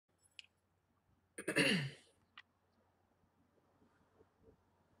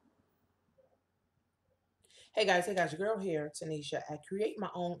Hey guys, your girl here, Tanisha at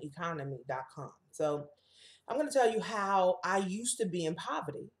createmyown.economy.com. So I'm going to tell you how I used to be in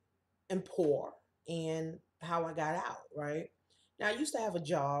poverty and poor and how I got out, right? Now, I used to have a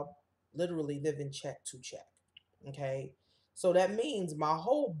job, literally living check to check, okay? So that means my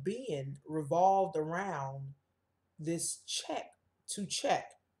whole being revolved around this check to check.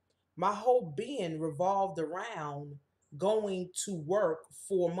 My whole being revolved around going to work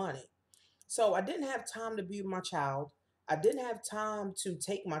for money. So I didn't have time to be with my child. I didn't have time to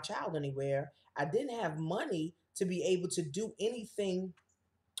take my child anywhere. I didn't have money to be able to do anything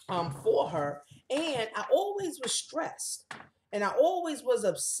for her. And I always was stressed and I always was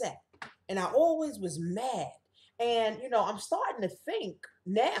upset and I always was mad. And, I'm starting to think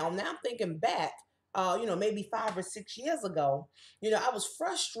now I'm thinking back, maybe 5 or 6 years ago, I was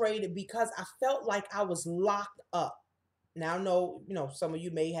frustrated because I felt like I was locked up. Now I know, some of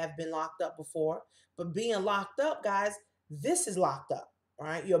you may have been locked up before, but being locked up, guys, this is locked up,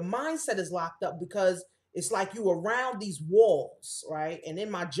 right? Your mindset is locked up because it's like you around these walls, right? And in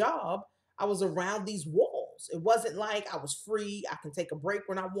my job, I was around these walls. It wasn't like I was free. I can take a break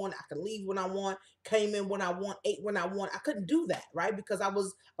when I want. I can leave when I want, came in when I want, ate when I want. I couldn't do that, right? Because I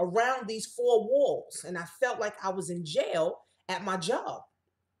was around these four walls and I felt like I was in jail at my job.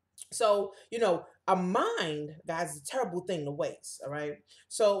 So, a mind, guys, is a terrible thing to waste. All right.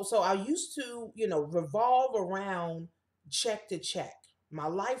 So I used to, revolve around check to check. My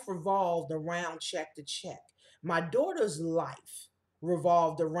life revolved around check to check. My daughter's life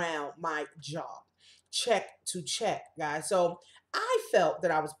revolved around my job, check to check, guys. So I felt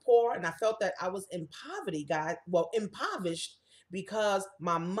that I was poor and I felt that I was in poverty, guys. Well, impoverished because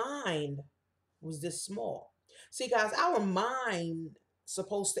my mind was this small. See, guys, our mind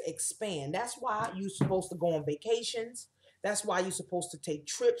supposed to expand. That's why you're supposed to go on vacations. That's why you're supposed to take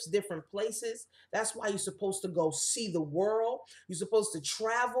trips different places. That's why you're supposed to go see the world. You're supposed to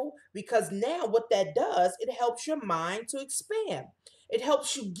travel because now what that does, it helps your mind to expand. It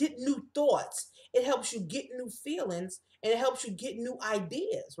helps you get new thoughts. It helps you get new feelings and it helps you get new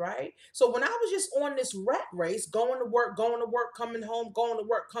ideas, right? So when I was just on this rat race, going to work, coming home, going to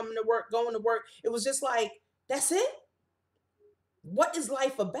work, coming to work, going to work, it was just like, that's it? What is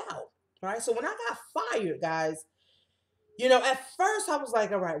life about? Right? So when I got fired, guys, at first I was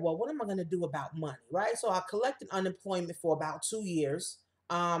like, all right, well, what am I going to do about money? Right? So I collected unemployment for about 2 years.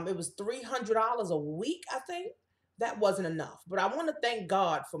 It was $300 a week, I think. That wasn't enough. But I want to thank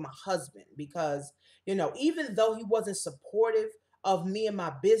God for my husband because, even though he wasn't supportive of me and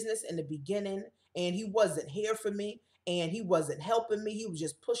my business in the beginning, and he wasn't here for me, and he wasn't helping me, he was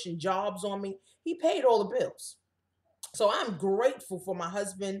just pushing jobs on me, he paid all the bills. So I'm grateful for my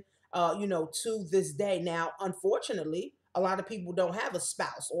husband, to this day. Now, unfortunately, a lot of people don't have a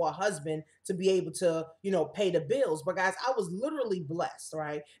spouse or a husband to be able to, pay the bills. But guys, I was literally blessed,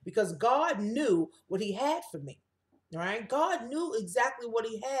 right? Because God knew what He had for me, right? God knew exactly what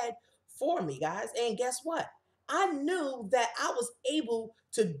He had for me, guys. And guess what? I knew that I was able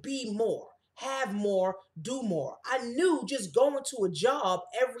to be more, have more, do more. I knew just going to a job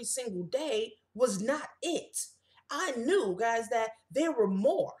every single day was not it. I knew, guys, that there were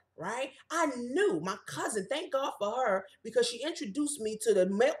more, right? I knew my cousin, thank God for her, because she introduced me to the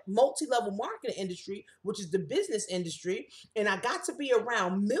multi level marketing industry, which is the business industry. And I got to be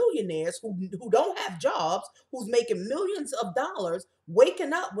around millionaires who don't have jobs, who's making millions of dollars,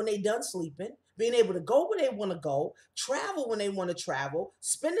 waking up when they done sleeping, being able to go where they want to go, travel when they want to travel,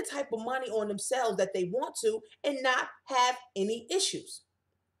 spend the type of money on themselves that they want to, and not have any issues.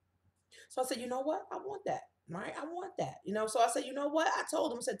 So I said, you know what? I want that. Right? I want that. So I said, you know what? I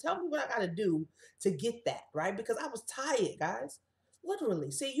told him, I said, tell me what I gotta do to get that, right? Because I was tired, guys. Literally.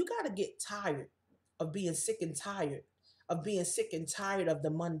 See, you gotta get tired of being sick and tired, of being sick and tired of the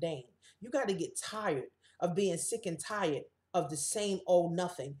mundane. You gotta get tired of being sick and tired of the same old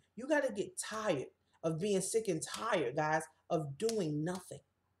nothing. You gotta get tired of being sick and tired, guys, of doing nothing.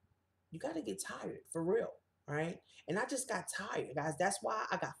 You got to get tired for real, right? And I just got tired, guys. That's why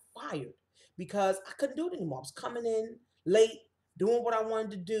I got fired because I couldn't do it anymore. I was coming in late, doing what I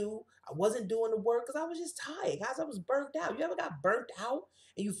wanted to do. I wasn't doing the work because I was just tired, guys. I was burnt out. You ever got burnt out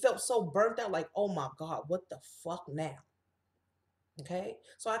and you felt so burnt out, like, oh my God, what the fuck now? Okay.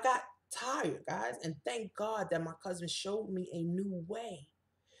 So I got tired, guys. And thank God that my cousin showed me a new way.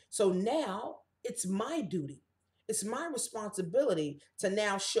 So now it's my duty, it's my responsibility to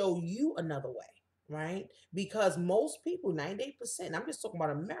now show you another way, right? Because most people, 98%, I'm just talking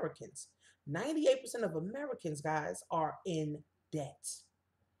about Americans, 98% of Americans, guys, are in debt.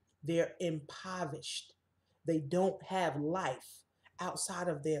 They're impoverished. They don't have life outside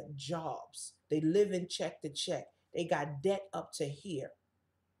of their jobs. They live in check to check. They got debt up to here.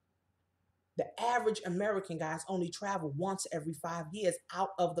 The average American, guys, only travel once every 5 years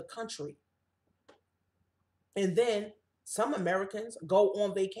out of the country. And then some Americans go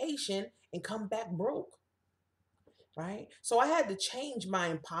on vacation and come back broke, right? So I had to change my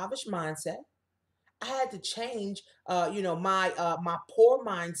impoverished mindset. I had to change, my poor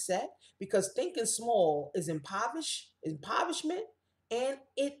mindset, because thinking small is impoverishment, and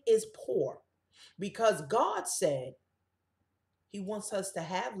it is poor. Because God said He wants us to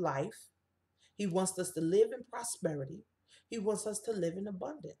have life. He wants us to live in prosperity. He wants us to live in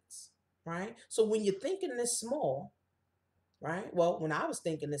abundance, right? So when you're thinking this small, right? Well, when I was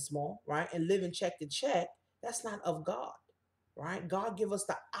thinking this small, right, and living check to check, that's not of God, right? God give us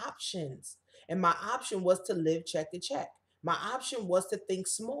the options. And my option was to live check to check. My option was to think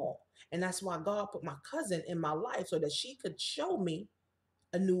small. And that's why God put my cousin in my life so that she could show me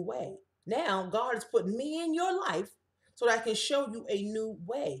a new way. Now, God has put me in your life so that I can show you a new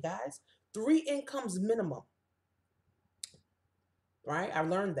way, guys. 3 incomes minimum, right? I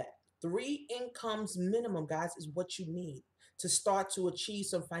learned that. 3 incomes minimum, guys, is what you need to start to achieve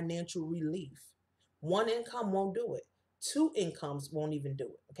some financial relief. 1 income won't do it. 2 incomes won't even do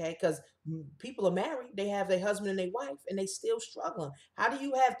it, okay? Because people are married, they have their husband and their wife, and they still struggling. How do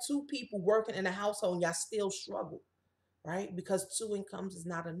you have two people working in a household and y'all still struggle, right? Because 2 incomes is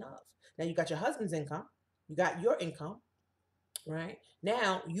not enough. Now you got your husband's income, you got your income, right?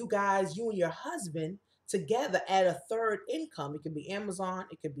 Now, you guys, you and your husband together add a third income. It could be Amazon,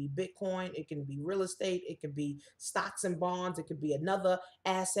 it could be Bitcoin, it can be real estate, it could be stocks and bonds, it could be another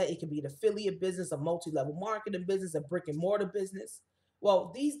asset, it could be an affiliate business, a multi-level marketing business, a brick and mortar business.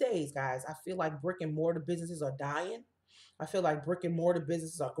 Well, these days, guys, I feel like brick and mortar businesses are dying. I feel like brick and mortar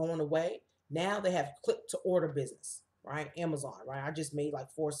businesses are going away. Now they have click to order business, right? Amazon, right? I just made like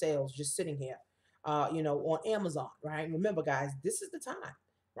 4 sales just sitting here, on Amazon, right? Remember, guys, this is the time,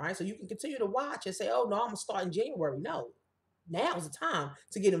 right? So you can continue to watch and say, oh, no, I'm going to start in January. No, now is the time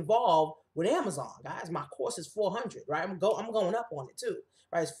to get involved with Amazon, guys. My course is 400, right? I'm going up on it too,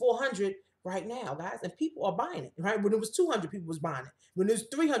 right? It's 400 right now, guys, and people are buying it, right? When it was 200, people was buying it. When it was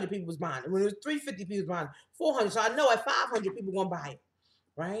 300, people was buying it. When it was 350, people was buying it. 400. So I know at 500, people gonna buy it,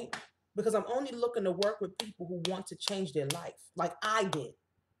 right? Because I'm only looking to work with people who want to change their life, like I did.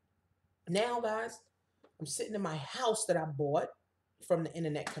 Now, guys, I'm sitting in my house that I bought from the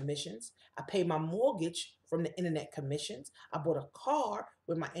internet commissions. I pay my mortgage from the internet commissions. I bought a car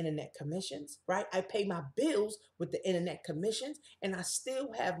with my internet commissions, right? I pay my bills with the internet commissions, and I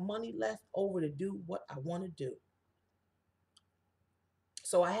still have money left over to do what I want to do.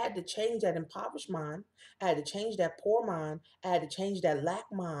 So I had to change that impoverished mind. I had to change that poor mind. I had to change that lack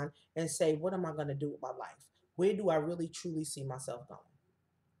mind and say, what am I going to do with my life? Where do I really truly see myself going?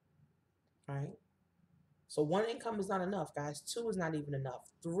 Right? So 1 income is not enough, guys. 2 is not even enough.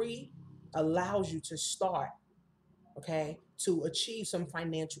 3 allows you to start, okay, to achieve some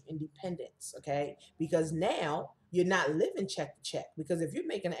financial independence, okay? Because now you're not living check to check. Because if you're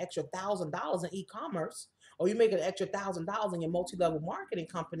making an extra $1,000 in e-commerce, or you make an extra $1,000 in your multi-level marketing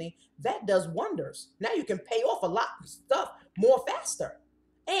company, that does wonders. Now you can pay off a lot of stuff more faster,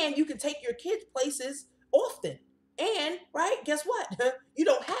 and you can take your kids places often. And right, guess what? You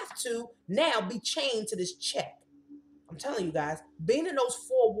don't have to now be chained to this check. I'm telling you guys, being in those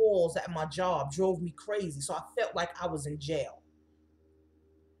 4 walls at my job drove me crazy. So I felt like I was in jail.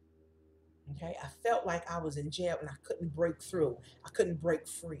 Okay. I felt like I was in jail and I couldn't break through. I couldn't break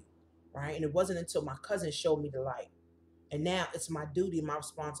free. Right. And it wasn't until my cousin showed me the light. And now it's my duty, my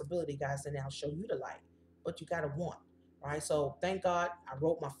responsibility, guys, to now show you the light. But you got to want, right? So thank God I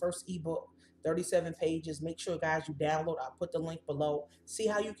wrote my first ebook, 37 pages. Make sure, guys, you download. I'll put the link below. See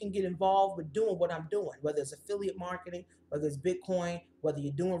how you can get involved with doing what I'm doing, whether it's affiliate marketing, whether it's Bitcoin, whether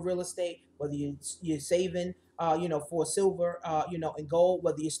you're doing real estate, whether you're saving, for silver, and gold,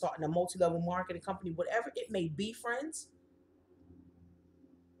 whether you're starting a multi-level marketing company, whatever it may be, friends,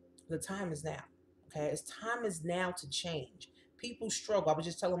 the time is now. Okay, it's time is now to change. People struggle. I was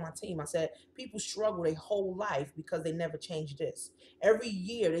just telling my team, I said, people struggle their whole life because they never change this. Every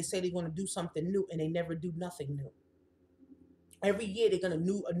year they say they're going to do something new and they never do nothing new. Every year they're going to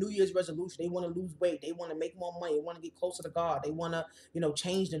do a New Year's resolution. They want to lose weight. They want to make more money. They want to get closer to God. They want to,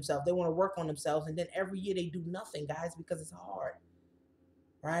 change themselves. They want to work on themselves. And then every year they do nothing, guys, because it's hard.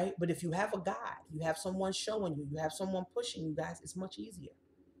 Right? But if you have a guide, you have someone showing you, you have someone pushing you, guys, it's much easier.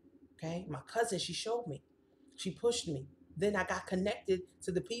 Okay. My cousin, she showed me, she pushed me. Then I got connected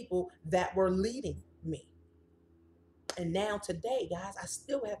to the people that were leading me. And now today, guys, I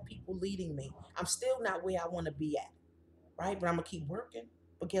still have people leading me. I'm still not where I want to be at, right? But I'm gonna keep working.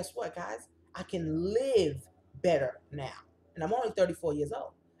 But guess what, guys? I can live better now. And I'm only 34 years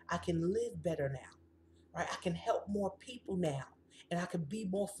old. I can live better now, right? I can help more people now. And I can be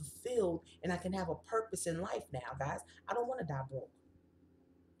more fulfilled and I can have a purpose in life now, guys. I don't want to die broke.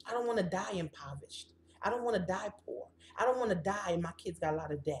 I don't want to die impoverished. I don't want to die poor. I don't want to die and my kids got a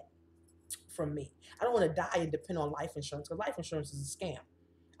lot of debt from me. I don't want to die and depend on life insurance because life insurance is a scam.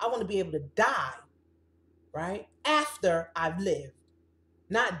 I want to be able to die, right, after I've lived,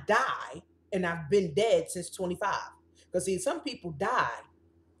 not die and I've been dead since 25. Because see, some people die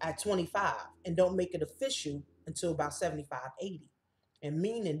at 25 and don't make it official until about 75, 80. And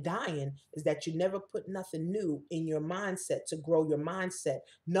meaning dying is that you never put nothing new in your mindset to grow your mindset.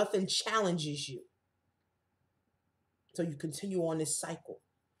 Nothing challenges you. So you continue on this cycle,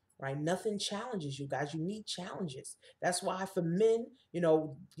 right? Nothing challenges you guys. You need challenges. That's why for men,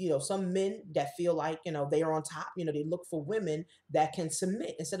 some men that feel like, they are on top, they look for women that can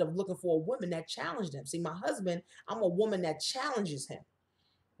submit instead of looking for a woman that challenge them. See, my husband, I'm a woman that challenges him,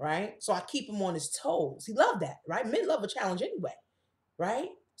 right? So I keep him on his toes. He loved that, right? Men love a challenge anyway, right?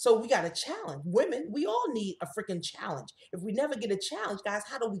 So we got a challenge. Women, we all need a freaking challenge. If we never get a challenge, guys,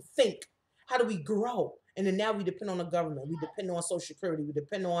 how do we think? How do we grow? And then now we depend on the government. We depend on Social Security. We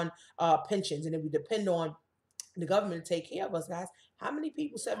depend on pensions. And then we depend on the government to take care of us, guys. How many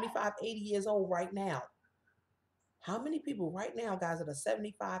people 75, 80 years old right now? How many people right now, guys, that are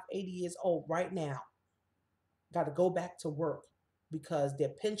 75, 80 years old right now got to go back to work because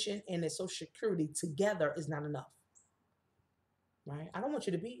their pension and their Social Security together is not enough? Right? I don't want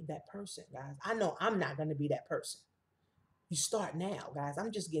you to be that person, guys. I know I'm not going to be that person. You start now, guys.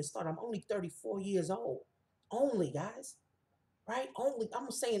 I'm just getting started. I'm only 34 years old. Only, guys. Right? Only. I'm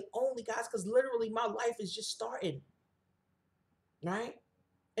saying only, guys, because literally my life is just starting. Right?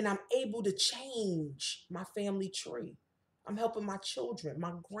 And I'm able to change my family tree. I'm helping my children,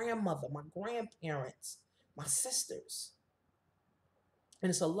 my grandmother, my grandparents, my sisters. And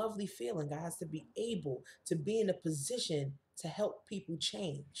it's a lovely feeling, guys, to be able to be in a position to help people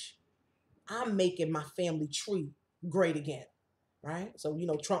change. I'm making my family tree great again, right? So,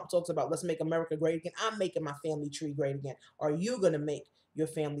 Trump talks about let's make America great again. I'm making my family tree great again. Are you going to make your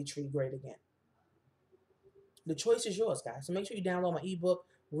family tree great again? The choice is yours, guys. So make sure you download my ebook,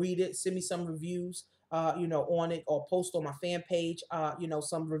 read it, send me some reviews, on it, or post on my fan page,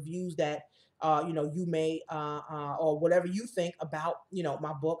 some reviews that, you may, or whatever you think about,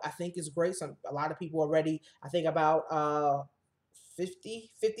 my book. I think is great. A lot of people already, I think about 50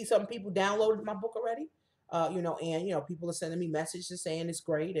 something people downloaded my book already. And people are sending me messages saying it's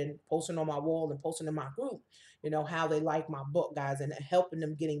great and posting on my wall and posting in my group, how they like my book, guys, and helping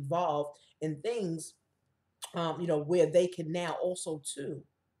them get involved in things, where they can now also too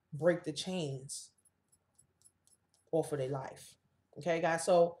break the chains off of their life. Okay, guys.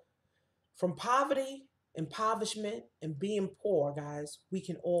 So from poverty, impoverishment, and being poor, guys, we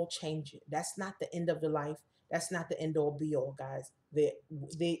can all change it. That's not the end of the life. That's not the end all be all, guys.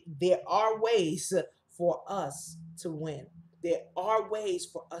 There are ways for us to win. There are ways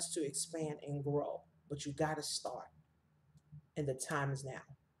for us to expand and grow, but you got to start, and the time is now.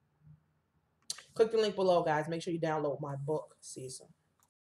 Click the link below, guys. Make sure you download my book, Caesar.